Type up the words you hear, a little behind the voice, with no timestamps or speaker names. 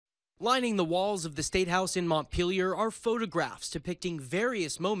Lining the walls of the Statehouse in Montpelier are photographs depicting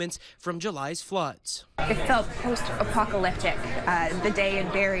various moments from July's floods. It felt post-apocalyptic, the day in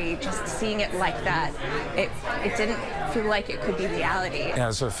Barrie, just seeing it like that. It didn't feel like it could be reality.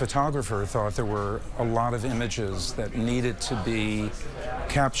 As a photographer, I thought there were a lot of images that needed to be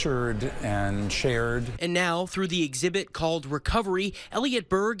captured and shared. And now, through the exhibit called Recovery, Elliot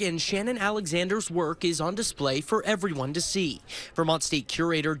Berg and Shannon Alexander's work is on display for everyone to see. Vermont State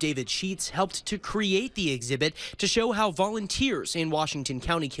Curator David Sheets helped to create the exhibit to show how volunteers in Washington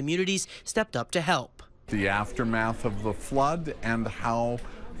County communities stepped up to help. The aftermath of the flood and how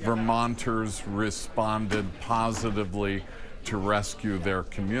Vermonters responded positively to rescue their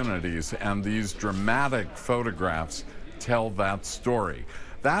communities. And these dramatic photographs tell that story.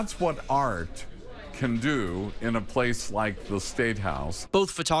 That's what art can do in a place like the Statehouse.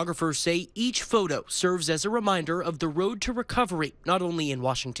 Both photographers say each photo serves as a reminder of the road to recovery, not only in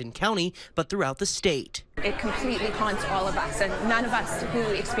Washington County, but throughout the state. It completely haunts all of us, and none of us who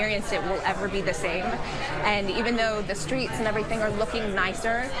experienced it will ever be the same. And even though the streets and everything are looking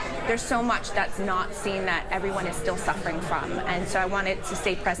nicer, there's so much that's not seen that everyone is still suffering from. And so I want it to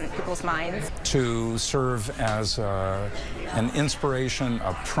stay present in people's minds. To serve as an inspiration,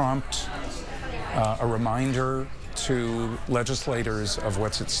 a prompt, a reminder to legislators of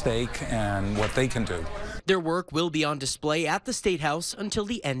what's at stake and what they can do. Their work will be on display at the Statehouse until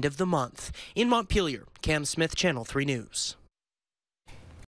the end of the month. In Montpelier, Cam Smith, Channel 3 News.